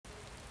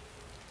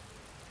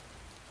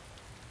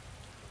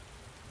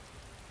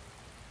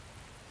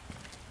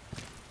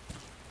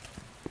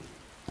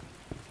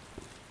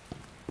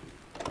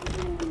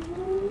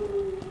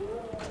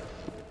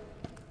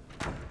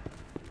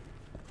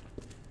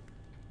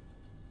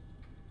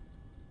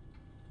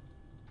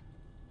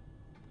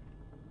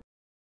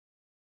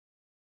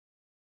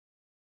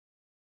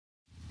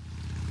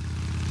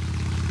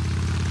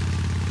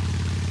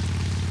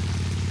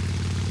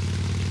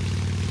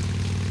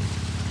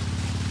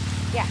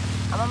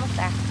I'm almost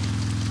there.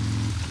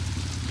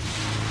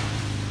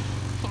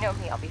 You know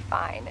me, I'll be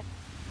fine.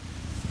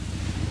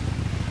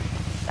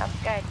 Sounds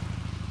good.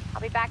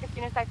 I'll be back as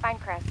soon as I find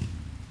Chris.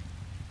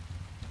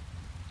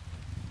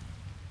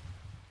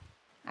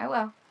 I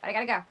will, but I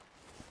gotta go.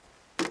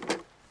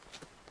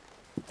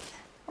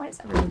 Why does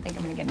everyone think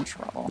I'm gonna get in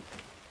trouble?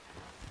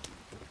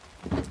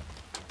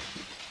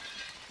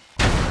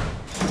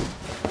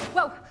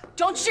 Whoa!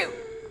 Don't shoot!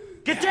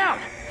 Get down!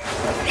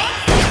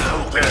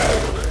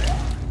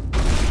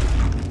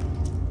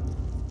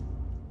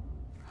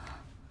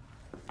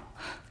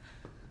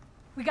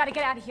 We gotta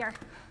get out of here.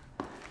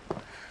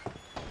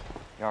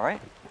 You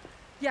alright?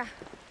 Yeah,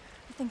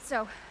 I think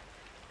so.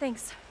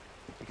 Thanks.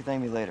 You can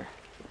thank me later,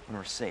 when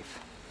we're safe.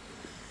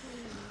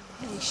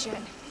 Holy shit.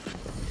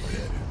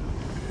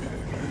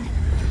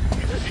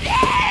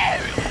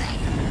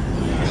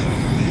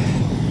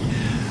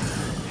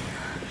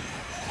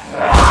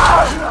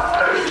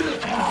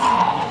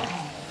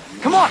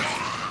 Come on!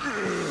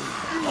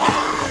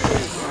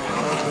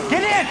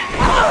 Get in!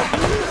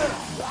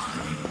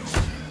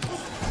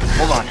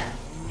 Hold on.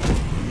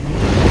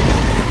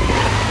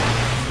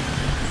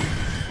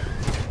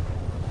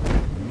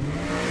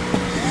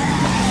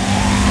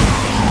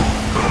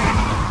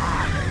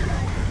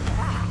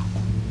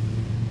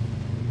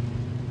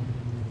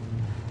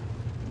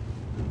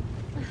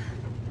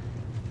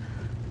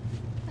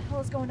 What the hell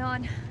is going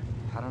on?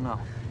 I don't know.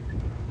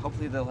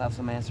 Hopefully they'll have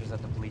some answers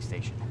at the police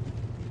station.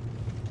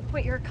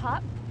 Wait, you're a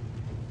cop?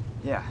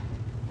 Yeah,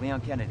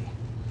 Leon Kennedy.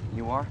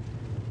 You are?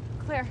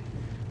 Claire.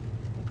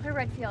 Claire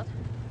Redfield.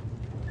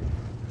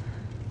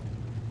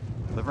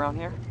 Live around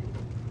here?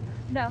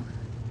 No.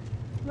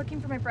 I'm looking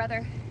for my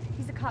brother.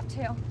 He's a cop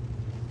too.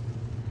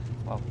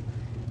 Well,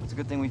 it's a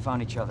good thing we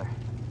found each other.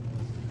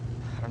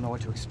 I don't know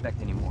what to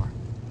expect anymore.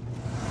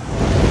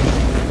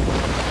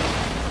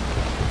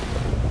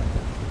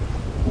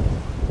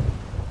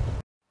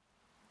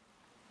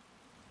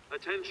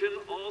 Attention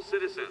all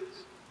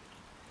citizens.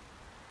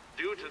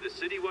 Due to the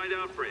citywide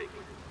outbreak,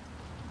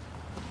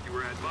 you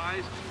are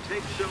advised to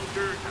take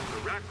shelter at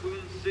the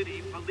Raccoon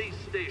City Police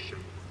Station.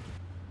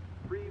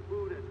 Free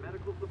food and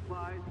medical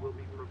supplies will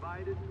be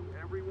provided to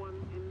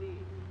everyone in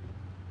need.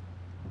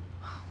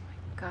 Oh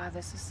my god,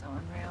 this is so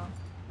unreal.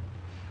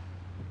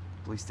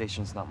 Police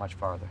station's not much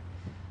farther.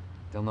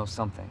 They'll know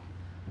something.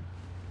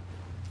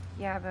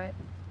 Yeah, but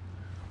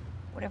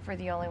what if we're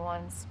the only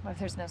ones? What if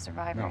there's no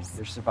survivors? No,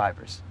 there's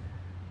survivors.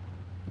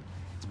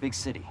 It's a big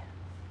city.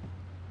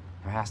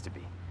 There has to be.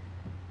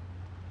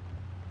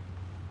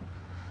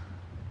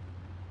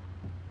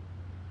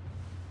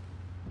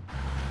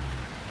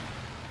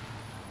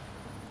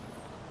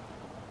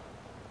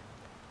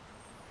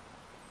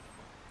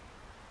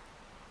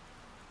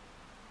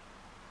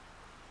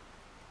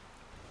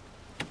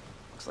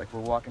 Looks like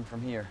we're walking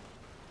from here.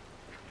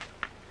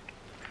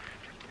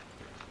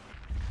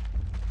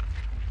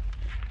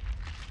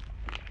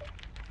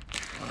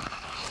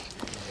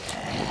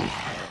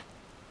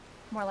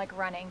 More like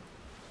running.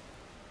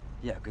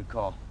 Yeah, good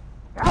call.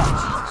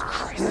 Jesus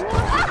Christ.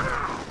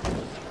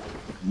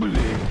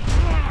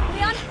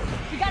 Leon,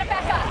 you gotta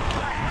back up.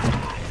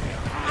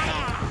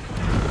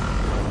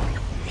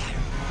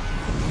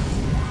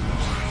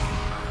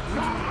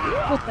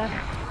 What the?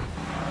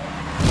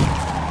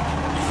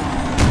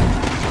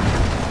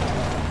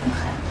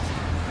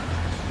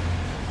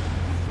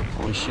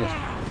 Holy shit.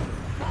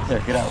 There,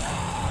 get out.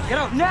 Get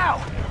out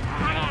now!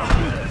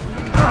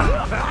 I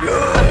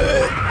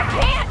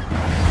can't!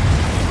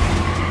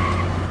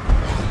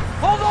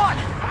 Hold on!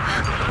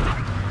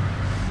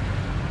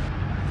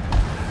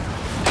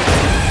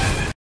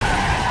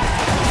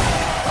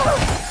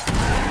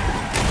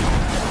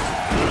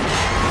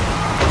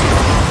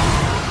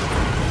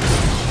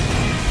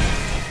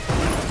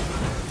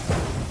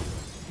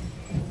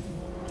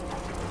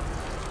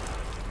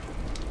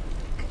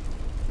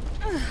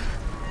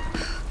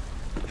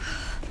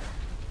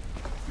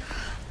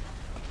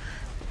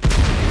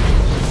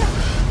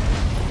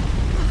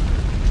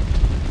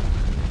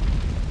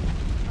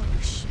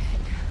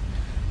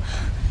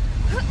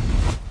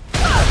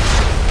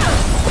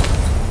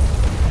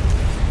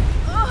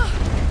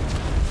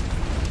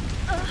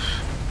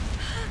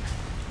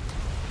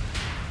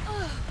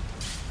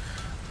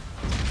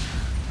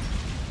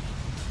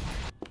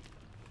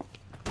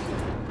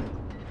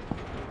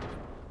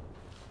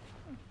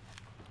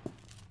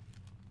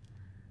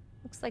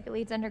 Looks like it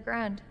leads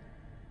underground.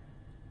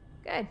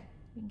 Good.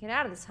 We can get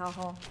out of this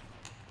hellhole.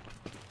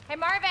 Hey,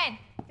 Marvin!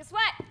 Guess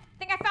what? I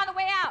think I found the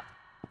way out!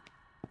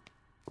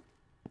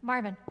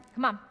 Marvin,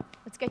 come on.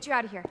 Let's get you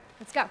out of here.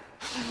 Let's go.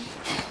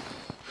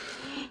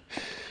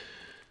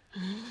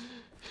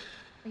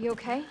 Are you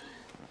okay?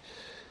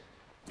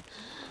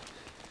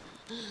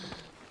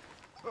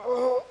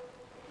 Oh,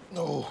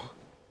 no.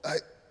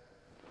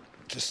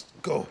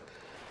 Just go.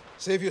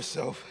 Save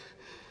yourself.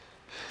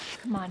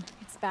 Come on.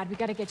 It's bad. We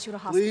gotta get you to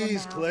hospital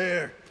Please, now.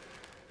 Claire.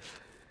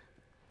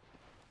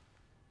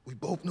 We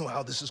both know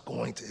how this is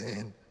going to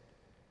end.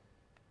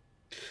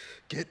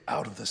 Get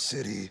out of the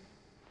city.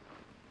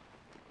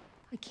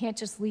 I can't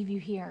just leave you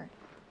here.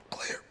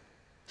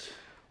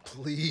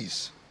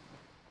 Please,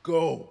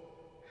 go.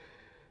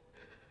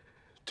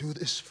 Do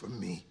this for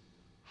me.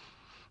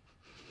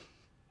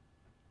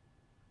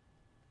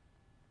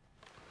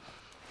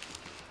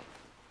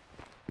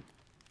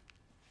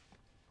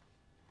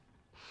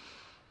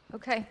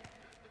 Okay.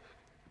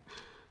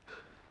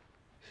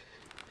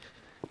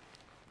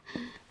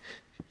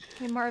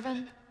 Hey,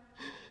 Marvin.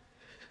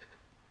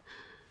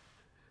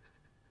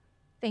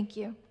 Thank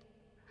you.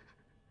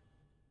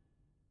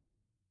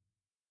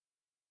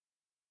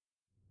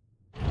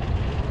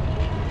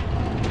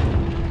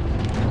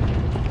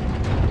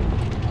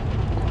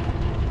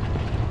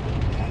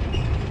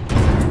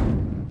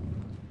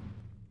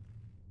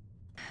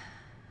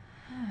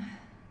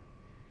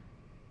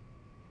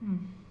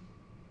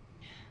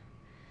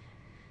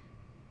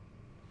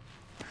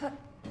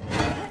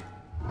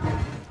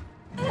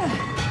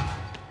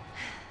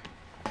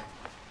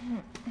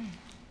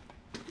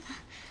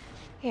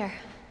 Here.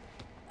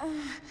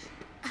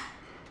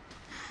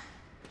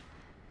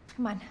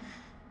 Come on.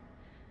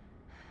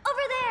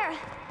 Over there!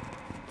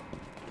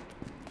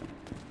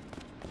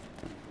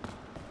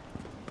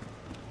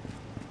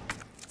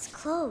 It's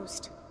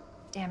closed.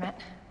 Damn it.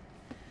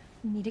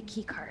 We need a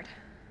key card.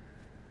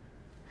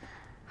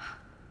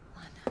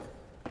 Hold on.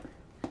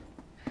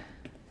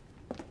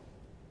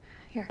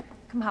 Here,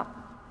 come out.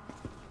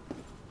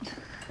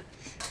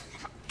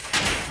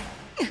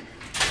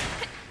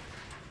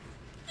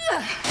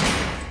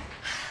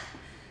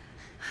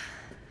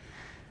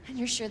 And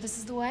you're sure this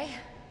is the way?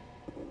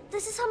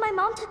 This is how my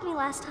mom took me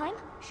last time.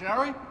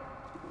 Sherry?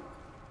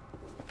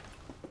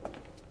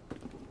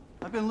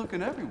 I've been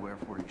looking everywhere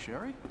for you,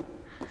 Sherry.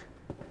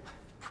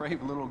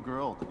 Brave little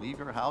girl to leave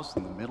your house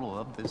in the middle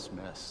of this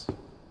mess.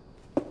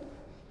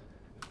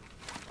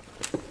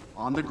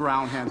 On the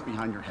ground, hands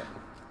behind your head.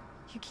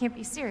 You can't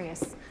be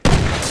serious.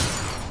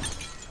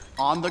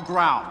 On the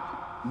ground,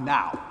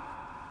 now.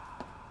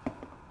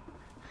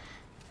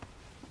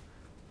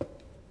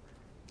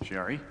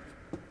 Sherry,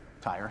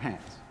 tie her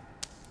hands.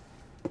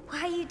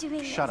 Why are you doing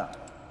this? Shut up.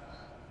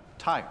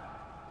 Tie her.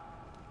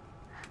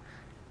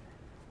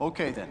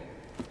 Okay then.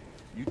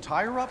 You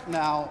tie her up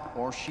now,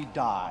 or she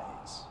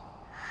dies.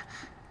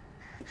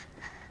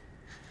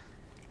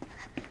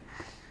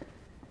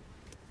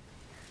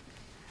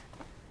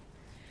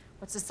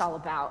 What's this all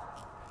about?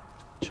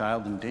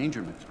 Child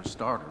endangerment, for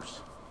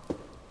starters.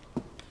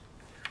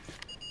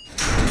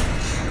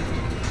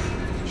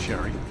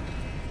 Sherry,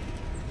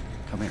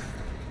 come here.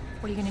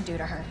 What are you gonna do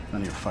to her?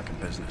 None of your fucking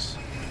business.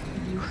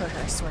 You hurt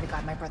her, I swear to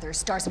God, my brother is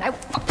stars and I...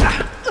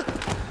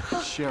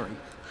 Sherry,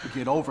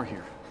 get over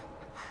here.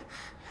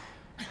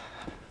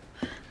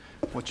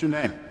 What's your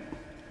name?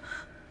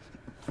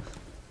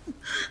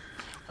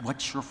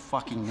 What's your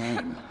fucking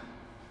name?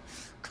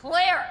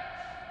 Claire!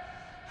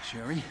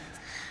 Sherry,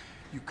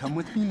 you come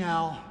with me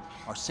now,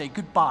 or say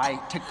goodbye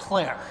to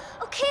Claire.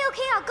 Okay,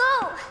 I'll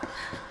go.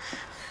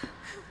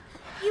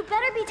 You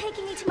better be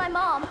taking me to my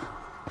mom.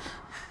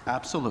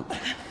 Absolutely.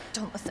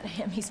 Don't listen to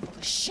him, he's full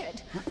of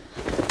shit.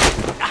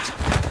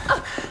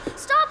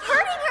 Stop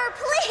hurting her,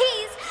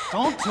 please!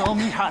 Don't tell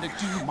me how to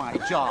do my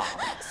job.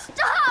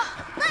 Stop!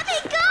 Let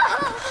me go!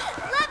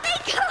 Let me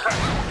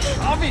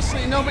go!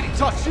 Obviously, nobody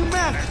taught you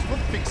manners. We'll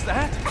fix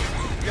that.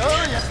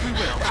 Oh, yes, we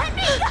will. Let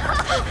me go!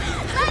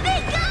 Let me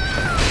go!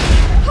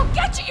 I'll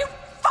get you, you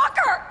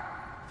fucker!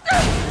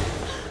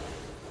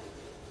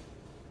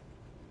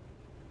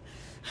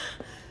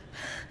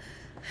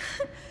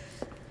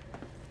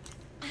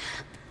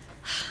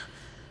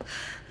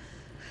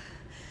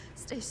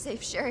 Stay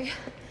safe, Sherry.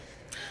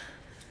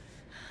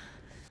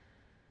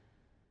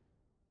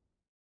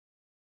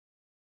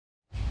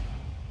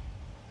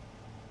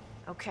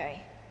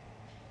 Okay.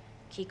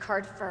 Key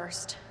card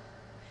first.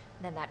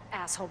 Then that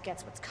asshole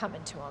gets what's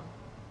coming to him.